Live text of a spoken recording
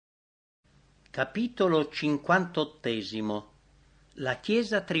Capitolo 58. La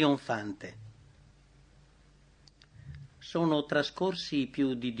chiesa trionfante. Sono trascorsi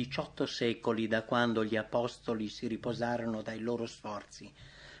più di 18 secoli da quando gli apostoli si riposarono dai loro sforzi,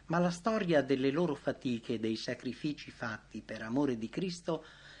 ma la storia delle loro fatiche e dei sacrifici fatti per amore di Cristo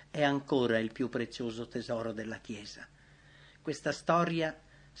è ancora il più prezioso tesoro della Chiesa. Questa storia,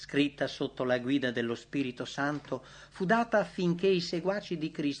 scritta sotto la guida dello Spirito Santo, fu data affinché i seguaci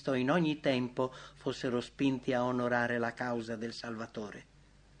di Cristo in ogni tempo fossero spinti a onorare la causa del Salvatore.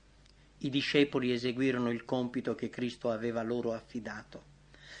 I discepoli eseguirono il compito che Cristo aveva loro affidato.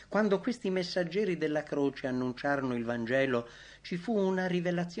 Quando questi messaggeri della croce annunciarono il Vangelo, ci fu una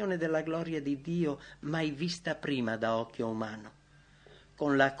rivelazione della gloria di Dio mai vista prima da occhio umano.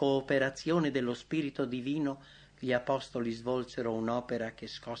 Con la cooperazione dello Spirito Divino, gli apostoli svolsero un'opera che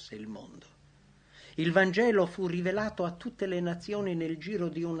scosse il mondo. Il Vangelo fu rivelato a tutte le nazioni nel giro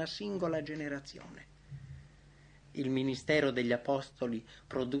di una singola generazione. Il ministero degli apostoli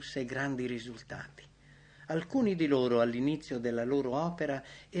produsse grandi risultati. Alcuni di loro all'inizio della loro opera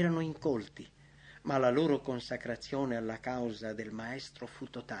erano incolti, ma la loro consacrazione alla causa del Maestro fu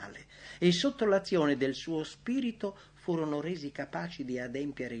totale e sotto l'azione del suo Spirito furono resi capaci di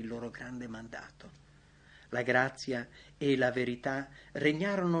adempiere il loro grande mandato. La grazia e la verità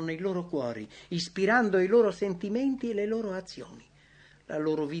regnarono nei loro cuori, ispirando i loro sentimenti e le loro azioni. La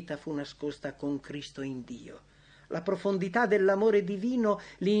loro vita fu nascosta con Cristo in Dio. La profondità dell'amore divino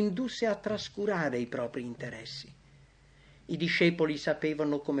li indusse a trascurare i propri interessi. I discepoli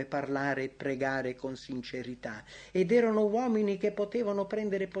sapevano come parlare e pregare con sincerità ed erano uomini che potevano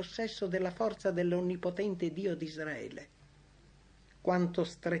prendere possesso della forza dell'onnipotente Dio di Israele. Quanto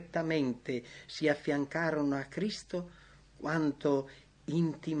strettamente si affiancarono a Cristo, quanto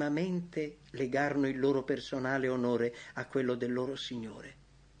intimamente legarono il loro personale onore a quello del loro Signore.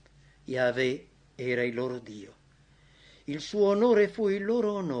 Yahweh era il loro Dio. Il suo onore fu il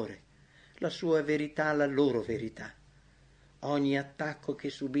loro onore, la sua verità la loro verità. Ogni attacco che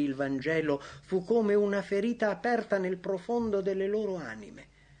subì il Vangelo fu come una ferita aperta nel profondo delle loro anime.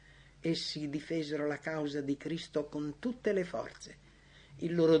 Essi difesero la causa di Cristo con tutte le forze.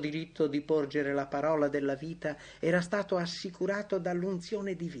 Il loro diritto di porgere la parola della vita era stato assicurato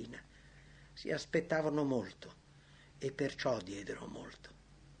dall'unzione divina. Si aspettavano molto e perciò diedero molto.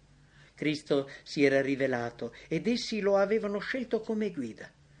 Cristo si era rivelato ed essi lo avevano scelto come guida.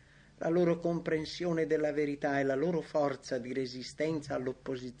 La loro comprensione della verità e la loro forza di resistenza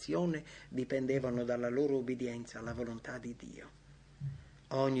all'opposizione dipendevano dalla loro obbedienza alla volontà di Dio.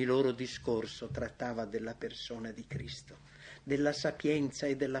 Ogni loro discorso trattava della persona di Cristo, della sapienza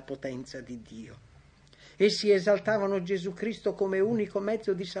e della potenza di Dio. Essi esaltavano Gesù Cristo come unico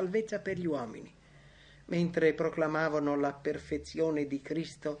mezzo di salvezza per gli uomini. Mentre proclamavano la perfezione di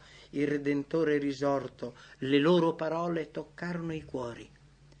Cristo, il Redentore risorto, le loro parole toccarono i cuori,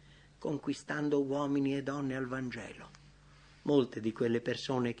 conquistando uomini e donne al Vangelo. Molte di quelle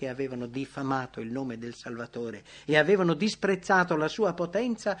persone che avevano diffamato il nome del Salvatore e avevano disprezzato la sua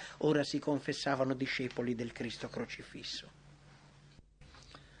potenza, ora si confessavano discepoli del Cristo crocifisso.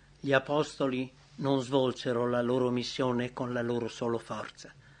 Gli apostoli non svolsero la loro missione con la loro solo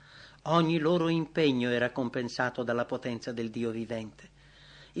forza. Ogni loro impegno era compensato dalla potenza del Dio vivente.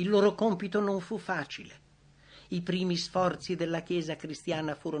 Il loro compito non fu facile. I primi sforzi della Chiesa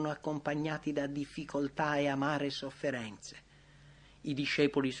cristiana furono accompagnati da difficoltà e amare sofferenze. I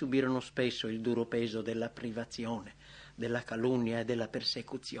discepoli subirono spesso il duro peso della privazione, della calunnia e della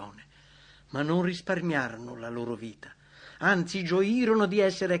persecuzione, ma non risparmiarono la loro vita, anzi gioirono di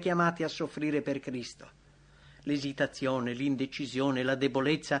essere chiamati a soffrire per Cristo. L'esitazione, l'indecisione, la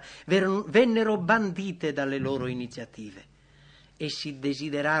debolezza vennero bandite dalle loro iniziative. Essi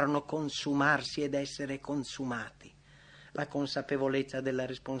desiderarono consumarsi ed essere consumati. La consapevolezza della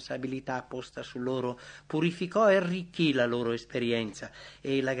responsabilità posta su loro purificò e arricchì la loro esperienza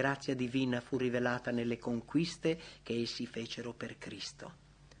e la grazia divina fu rivelata nelle conquiste che essi fecero per Cristo.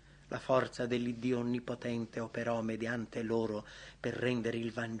 La forza dell'Iddio onnipotente operò mediante loro per rendere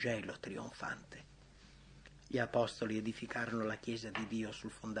il Vangelo trionfante. Gli apostoli edificarono la Chiesa di Dio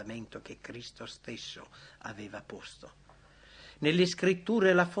sul fondamento che Cristo stesso aveva posto. Nelle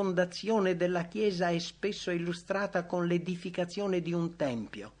scritture la fondazione della Chiesa è spesso illustrata con l'edificazione di un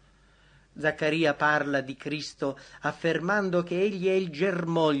tempio. Zaccaria parla di Cristo affermando che egli è il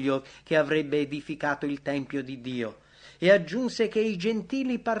germoglio che avrebbe edificato il tempio di Dio e aggiunse che i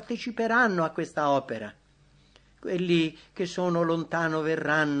gentili parteciperanno a questa opera. Quelli che sono lontano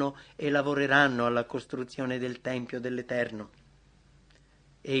verranno e lavoreranno alla costruzione del Tempio dell'Eterno.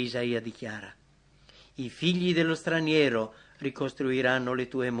 E Isaia dichiara: i figli dello straniero ricostruiranno le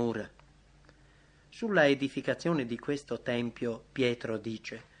tue mura. Sulla edificazione di questo tempio Pietro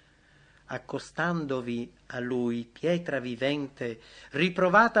dice: accostandovi a lui, pietra vivente,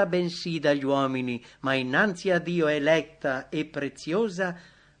 riprovata bensì dagli uomini, ma innanzi a Dio eletta e preziosa,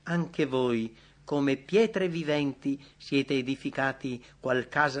 anche voi, come pietre viventi, siete edificati qual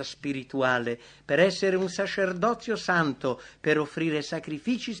casa spirituale, per essere un sacerdozio santo, per offrire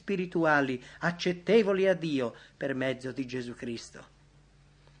sacrifici spirituali accettevoli a Dio per mezzo di Gesù Cristo.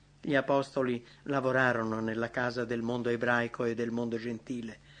 Gli apostoli lavorarono nella casa del mondo ebraico e del mondo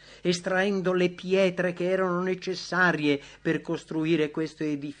gentile, estraendo le pietre che erano necessarie per costruire questo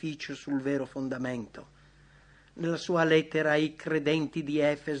edificio sul vero fondamento. Nella sua lettera ai credenti di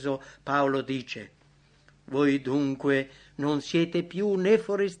Efeso Paolo dice: voi dunque non siete più né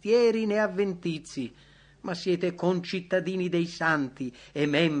forestieri né avventizi, ma siete concittadini dei santi e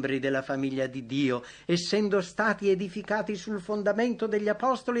membri della famiglia di Dio, essendo stati edificati sul fondamento degli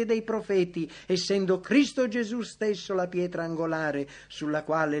apostoli e dei profeti, essendo Cristo Gesù stesso la pietra angolare, sulla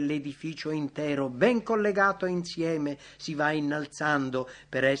quale l'edificio intero, ben collegato insieme, si va innalzando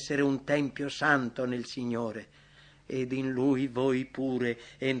per essere un tempio santo nel Signore. Ed in Lui voi pure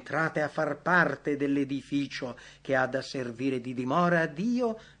entrate a far parte dell'edificio che ha da servire di dimora a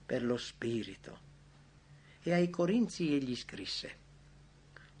Dio per lo Spirito. E ai Corinzi egli scrisse: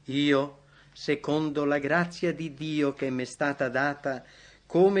 io, secondo la grazia di Dio che m'è stata data,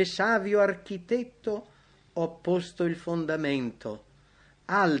 come savio architetto ho posto il fondamento,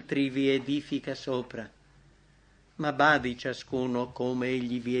 altri vi edifica sopra. Ma badi ciascuno come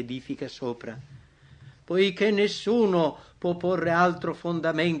egli vi edifica sopra, poiché nessuno può porre altro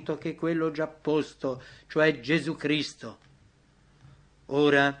fondamento che quello già posto, cioè Gesù Cristo.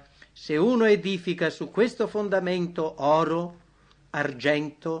 Ora, se uno edifica su questo fondamento oro,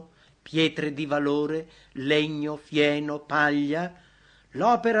 argento, pietre di valore, legno, fieno, paglia,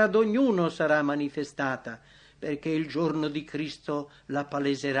 l'opera d'ognuno sarà manifestata, perché il giorno di Cristo la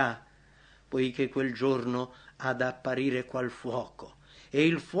paleserà, poiché quel giorno ha da apparire qual fuoco, e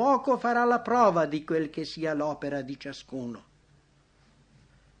il fuoco farà la prova di quel che sia l'opera di ciascuno.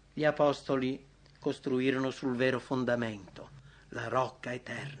 Gli apostoli costruirono sul vero fondamento, la rocca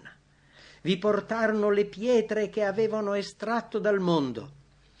eterna. Vi portarono le pietre che avevano estratto dal mondo.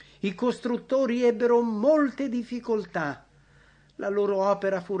 I costruttori ebbero molte difficoltà. La loro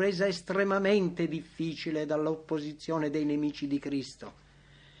opera fu resa estremamente difficile dall'opposizione dei nemici di Cristo.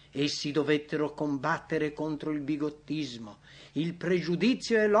 Essi dovettero combattere contro il bigottismo, il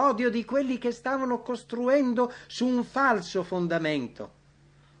pregiudizio e l'odio di quelli che stavano costruendo su un falso fondamento.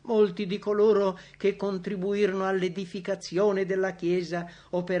 Molti di coloro che contribuirono all'edificazione della Chiesa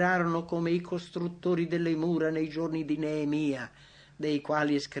operarono come i costruttori delle mura nei giorni di Neemia, dei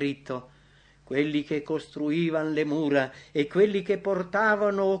quali è scritto: quelli che costruivano le mura e quelli che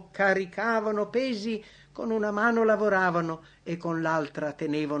portavano o caricavano pesi con una mano lavoravano e con l'altra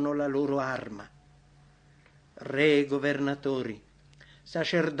tenevano la loro arma. Re e governatori,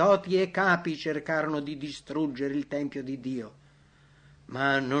 sacerdoti e capi cercarono di distruggere il Tempio di Dio.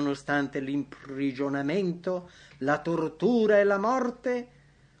 Ma nonostante l'imprigionamento, la tortura e la morte,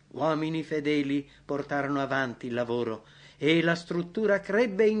 uomini fedeli portarono avanti il lavoro e la struttura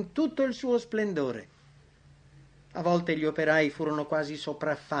crebbe in tutto il suo splendore. A volte gli operai furono quasi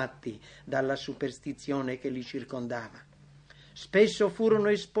sopraffatti dalla superstizione che li circondava. Spesso furono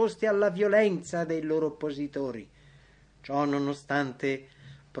esposti alla violenza dei loro oppositori. Ciò nonostante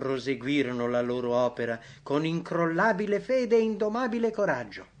proseguirono la loro opera con incrollabile fede e indomabile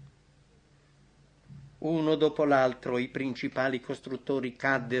coraggio. Uno dopo l'altro i principali costruttori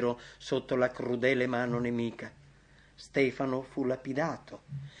caddero sotto la crudele mano nemica. Stefano fu lapidato,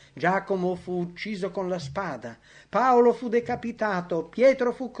 Giacomo fu ucciso con la spada, Paolo fu decapitato,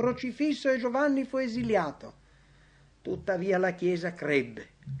 Pietro fu crocifisso e Giovanni fu esiliato. Tuttavia la Chiesa crebbe.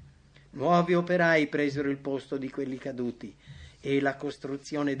 Nuovi operai presero il posto di quelli caduti e la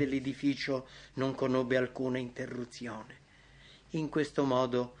costruzione dell'edificio non conobbe alcuna interruzione. In questo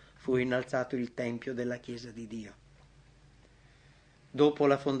modo fu innalzato il Tempio della Chiesa di Dio. Dopo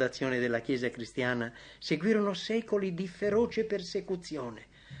la fondazione della Chiesa cristiana seguirono secoli di feroce persecuzione,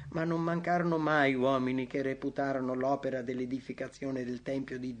 ma non mancarono mai uomini che reputarono l'opera dell'edificazione del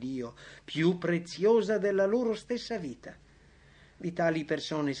Tempio di Dio più preziosa della loro stessa vita. Di tali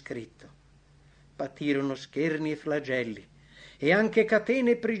persone è scritto: patirono scherni e flagelli, e anche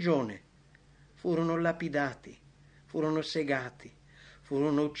catene e prigione. Furono lapidati, furono segati,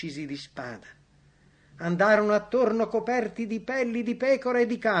 furono uccisi di spada. Andarono attorno coperti di pelli di pecora e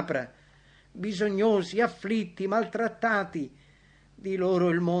di capra, bisognosi, afflitti, maltrattati. Di loro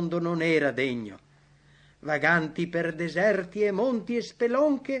il mondo non era degno. vaganti per deserti e monti e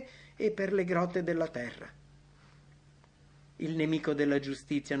spelonche e per le grotte della terra. Il nemico della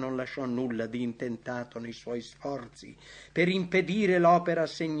giustizia non lasciò nulla di intentato nei suoi sforzi per impedire l'opera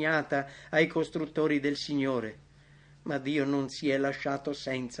assegnata ai costruttori del Signore, ma Dio non si è lasciato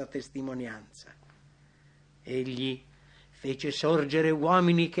senza testimonianza. Egli fece sorgere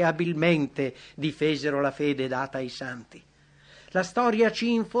uomini che abilmente difesero la fede data ai santi. La storia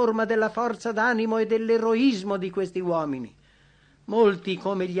ci informa della forza d'animo e dell'eroismo di questi uomini. Molti,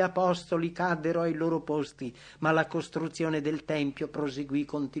 come gli apostoli, caddero ai loro posti, ma la costruzione del Tempio proseguì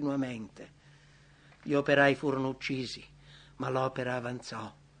continuamente. Gli operai furono uccisi, ma l'opera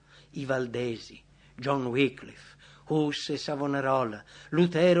avanzò. I Valdesi, John Wycliffe, Hus e Savonarola,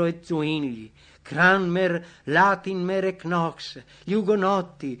 Lutero e Zwingli, Cranmer, Latimer e Knox, gli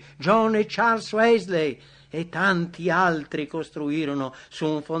Ugonotti, John e Charles Wesley e tanti altri costruirono su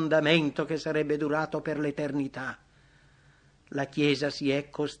un fondamento che sarebbe durato per l'eternità. La Chiesa si è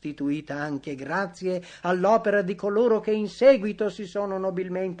costituita anche grazie all'opera di coloro che in seguito si sono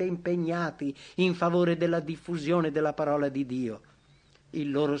nobilmente impegnati in favore della diffusione della parola di Dio.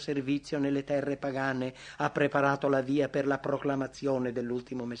 Il loro servizio nelle terre pagane ha preparato la via per la proclamazione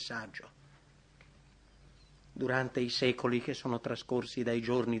dell'ultimo messaggio. Durante i secoli che sono trascorsi dai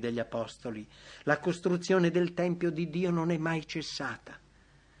giorni degli Apostoli, la costruzione del Tempio di Dio non è mai cessata.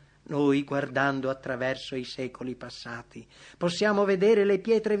 Noi, guardando attraverso i secoli passati, possiamo vedere le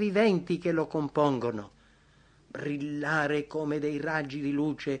pietre viventi che lo compongono, brillare come dei raggi di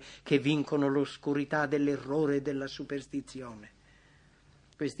luce che vincono l'oscurità dell'errore e della superstizione.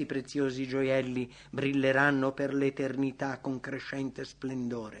 Questi preziosi gioielli brilleranno per l'eternità con crescente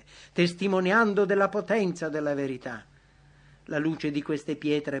splendore, testimoniando della potenza della verità. La luce di queste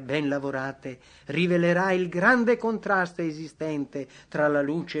pietre ben lavorate rivelerà il grande contrasto esistente tra la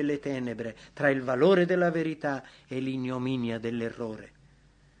luce e le tenebre, tra il valore della verità e l'ignominia dell'errore.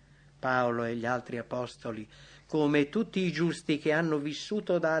 Paolo e gli altri apostoli, come tutti i giusti che hanno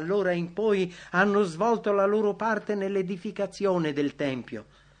vissuto da allora in poi, hanno svolto la loro parte nell'edificazione del Tempio,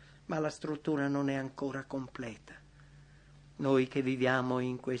 ma la struttura non è ancora completa. Noi che viviamo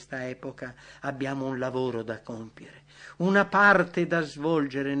in questa epoca abbiamo un lavoro da compiere, una parte da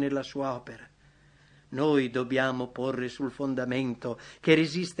svolgere nella sua opera. Noi dobbiamo porre sul fondamento che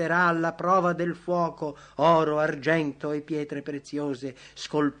resisterà alla prova del fuoco oro, argento e pietre preziose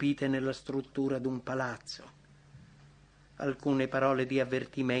scolpite nella struttura d'un palazzo. Alcune parole di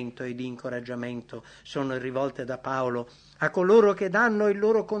avvertimento e di incoraggiamento sono rivolte da Paolo a coloro che danno il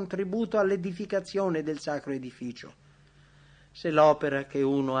loro contributo all'edificazione del sacro edificio. Se l'opera che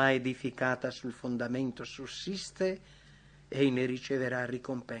uno ha edificata sul fondamento sussiste, egli ne riceverà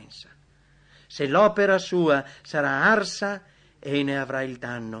ricompensa. Se l'opera sua sarà arsa, egli ne avrà il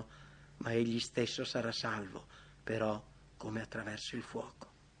danno, ma egli stesso sarà salvo, però come attraverso il fuoco.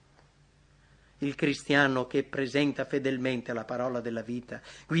 Il cristiano che presenta fedelmente la parola della vita,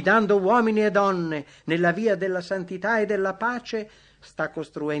 guidando uomini e donne nella via della santità e della pace, sta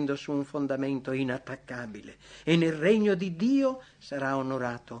costruendo su un fondamento inattaccabile e nel regno di Dio sarà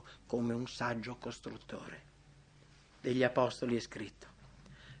onorato come un saggio costruttore. Degli apostoli è scritto: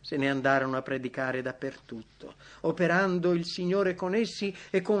 se ne andarono a predicare dappertutto, operando il Signore con essi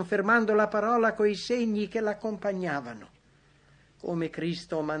e confermando la parola coi segni che l'accompagnavano. Come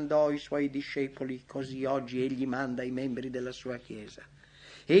Cristo mandò i suoi discepoli, così oggi egli manda i membri della sua Chiesa.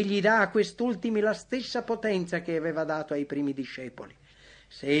 Egli dà a quest'ultimi la stessa potenza che aveva dato ai primi discepoli.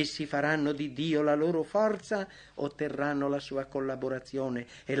 Se essi faranno di Dio la loro forza, otterranno la sua collaborazione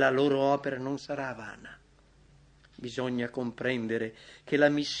e la loro opera non sarà vana. Bisogna comprendere che la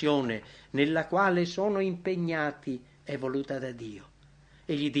missione nella quale sono impegnati è voluta da Dio.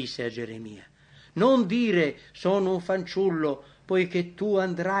 Egli disse a Geremia: non dire sono un fanciullo, poiché tu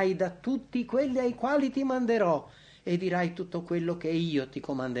andrai da tutti quelli ai quali ti manderò e dirai tutto quello che io ti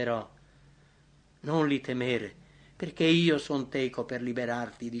comanderò. Non li temere, perché io son teco per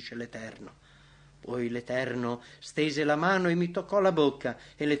liberarti, dice l'Eterno. Poi l'Eterno stese la mano e mi toccò la bocca,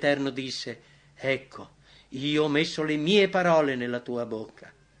 e l'Eterno disse: ecco, io ho messo le mie parole nella tua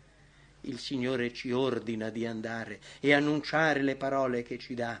bocca. Il Signore ci ordina di andare e annunciare le parole che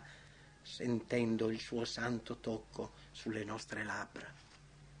ci dà, sentendo il suo santo tocco sulle nostre labbra.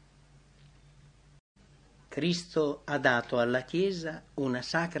 Cristo ha dato alla Chiesa una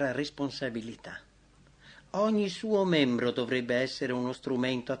sacra responsabilità. Ogni suo membro dovrebbe essere uno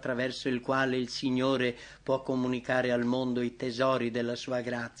strumento attraverso il quale il Signore può comunicare al mondo i tesori della sua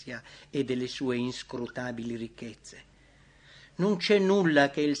grazia e delle sue inscrutabili ricchezze. Non c'è nulla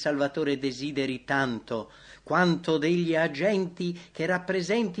che il Salvatore desideri tanto quanto degli agenti che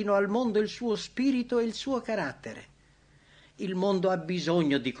rappresentino al mondo il suo spirito e il suo carattere. Il mondo ha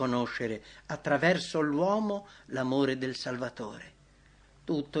bisogno di conoscere attraverso l'uomo l'amore del Salvatore.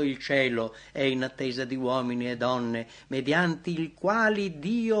 Tutto il cielo è in attesa di uomini e donne mediante il quali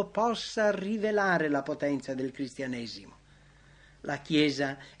Dio possa rivelare la potenza del cristianesimo. La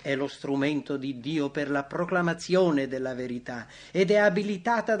Chiesa è lo strumento di Dio per la proclamazione della verità ed è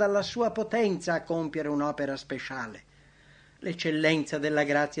abilitata dalla sua potenza a compiere un'opera speciale. L'eccellenza della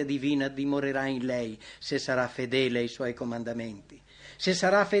grazia divina dimorerà in lei se sarà fedele ai suoi comandamenti, se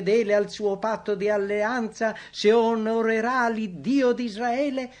sarà fedele al suo patto di alleanza, se onorerà l'Iddio di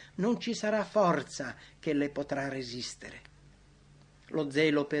Israele, non ci sarà forza che le potrà resistere. Lo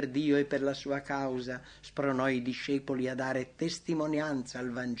zelo per Dio e per la sua causa spronò i discepoli a dare testimonianza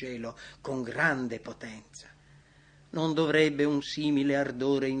al Vangelo con grande potenza. Non dovrebbe un simile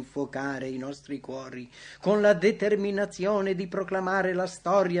ardore infuocare i nostri cuori con la determinazione di proclamare la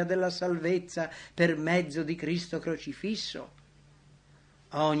storia della salvezza per mezzo di Cristo crocifisso?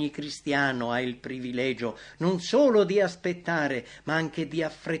 Ogni cristiano ha il privilegio non solo di aspettare, ma anche di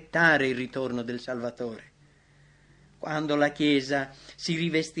affrettare il ritorno del Salvatore. Quando la Chiesa si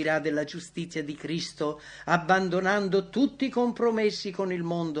rivestirà della giustizia di Cristo, abbandonando tutti i compromessi con il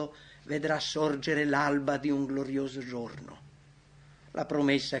mondo, vedrà sorgere l'alba di un glorioso giorno. La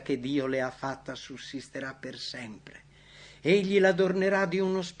promessa che Dio le ha fatta sussisterà per sempre. Egli l'adornerà di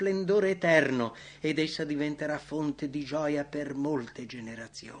uno splendore eterno ed essa diventerà fonte di gioia per molte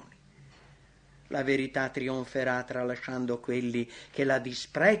generazioni. La verità trionferà tralasciando quelli che la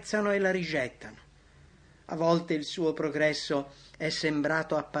disprezzano e la rigettano. A volte il suo progresso è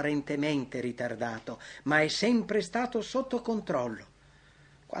sembrato apparentemente ritardato, ma è sempre stato sotto controllo.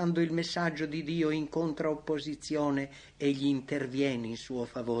 Quando il messaggio di Dio incontra opposizione, egli interviene in suo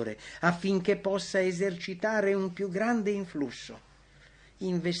favore, affinché possa esercitare un più grande influsso.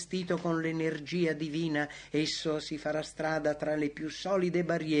 Investito con l'energia divina, esso si farà strada tra le più solide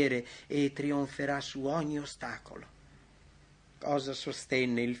barriere e trionferà su ogni ostacolo. Cosa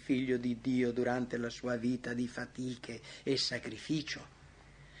sostenne il Figlio di Dio durante la sua vita di fatiche e sacrificio?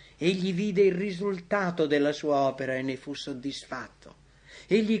 Egli vide il risultato della sua opera e ne fu soddisfatto.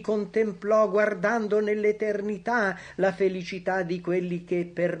 Egli contemplò, guardando nell'eternità, la felicità di quelli che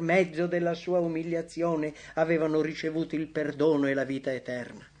per mezzo della sua umiliazione avevano ricevuto il perdono e la vita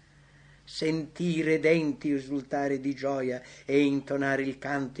eterna. Sentì i redenti esultare di gioia e intonare il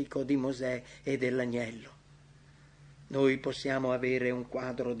cantico di Mosè e dell'agnello. Noi possiamo avere un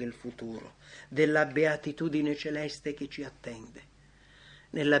quadro del futuro, della beatitudine celeste che ci attende.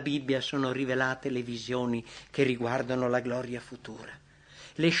 Nella Bibbia sono rivelate le visioni che riguardano la gloria futura,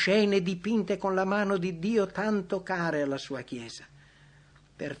 le scene dipinte con la mano di Dio tanto care alla sua Chiesa.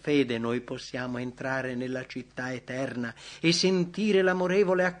 Per fede noi possiamo entrare nella città eterna e sentire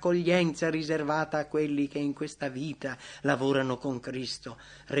l'amorevole accoglienza riservata a quelli che in questa vita lavorano con Cristo,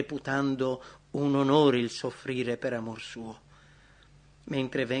 reputando un onore il soffrire per amor suo.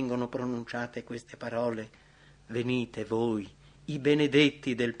 Mentre vengono pronunciate queste parole, venite voi, i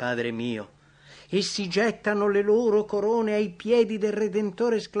benedetti del Padre mio, e si gettano le loro corone ai piedi del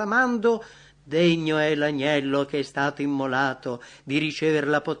Redentore esclamando: degno è l'agnello che è stato immolato di ricevere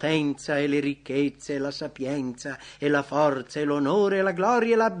la potenza e le ricchezze e la sapienza e la forza e l'onore e la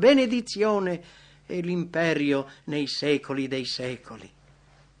gloria e la benedizione e l'imperio nei secoli dei secoli.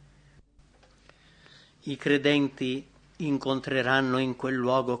 I credenti incontreranno in quel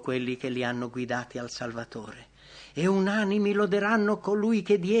luogo quelli che li hanno guidati al Salvatore e unanimi loderanno colui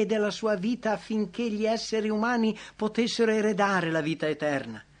che diede la sua vita affinché gli esseri umani potessero eredare la vita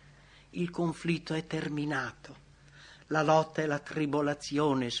eterna. Il conflitto è terminato, la lotta e la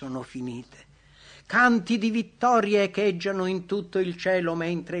tribolazione sono finite. Canti di vittoria echeggiano in tutto il cielo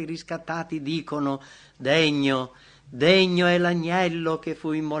mentre i riscattati dicono: degno è l'agnello che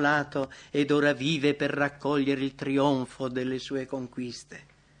fu immolato ed ora vive per raccogliere il trionfo delle sue conquiste.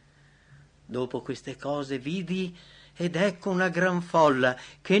 Dopo queste cose vidi ed ecco una gran folla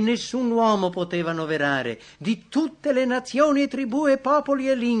che nessun uomo poteva noverare, di tutte le nazioni e tribù e popoli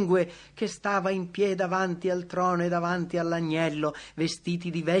e lingue, che stava in piedi davanti al trono e davanti all'agnello, vestiti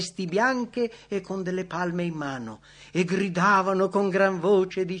di vesti bianche e con delle palme in mano, e gridavano con gran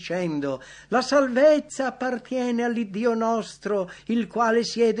voce dicendo: la salvezza appartiene all'Iddio nostro, il quale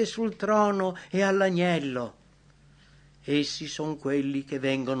siede sul trono, e all'agnello. Essi son quelli che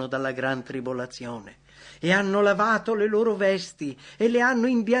vengono dalla gran tribolazione e hanno lavato le loro vesti e le hanno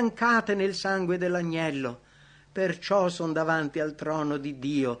imbiancate nel sangue dell'agnello. Perciò son davanti al trono di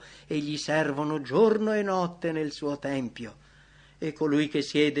Dio e gli servono giorno e notte nel suo tempio. e colui che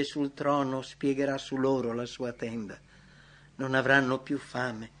siede sul trono spiegherà su loro la sua tenda. Non avranno più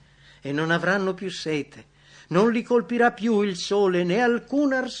fame e non avranno più sete, non li colpirà più il sole né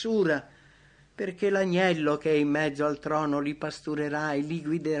alcuna arsura, perché l'agnello che è in mezzo al trono li pasturerà e li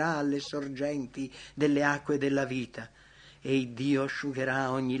guiderà alle sorgenti delle acque della vita, e il Dio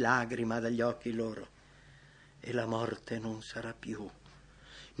asciugherà ogni lagrima dagli occhi loro, e la morte non sarà più,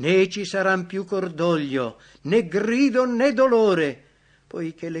 né ci saran più cordoglio, né grido né dolore,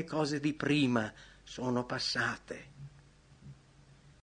 poiché le cose di prima sono passate.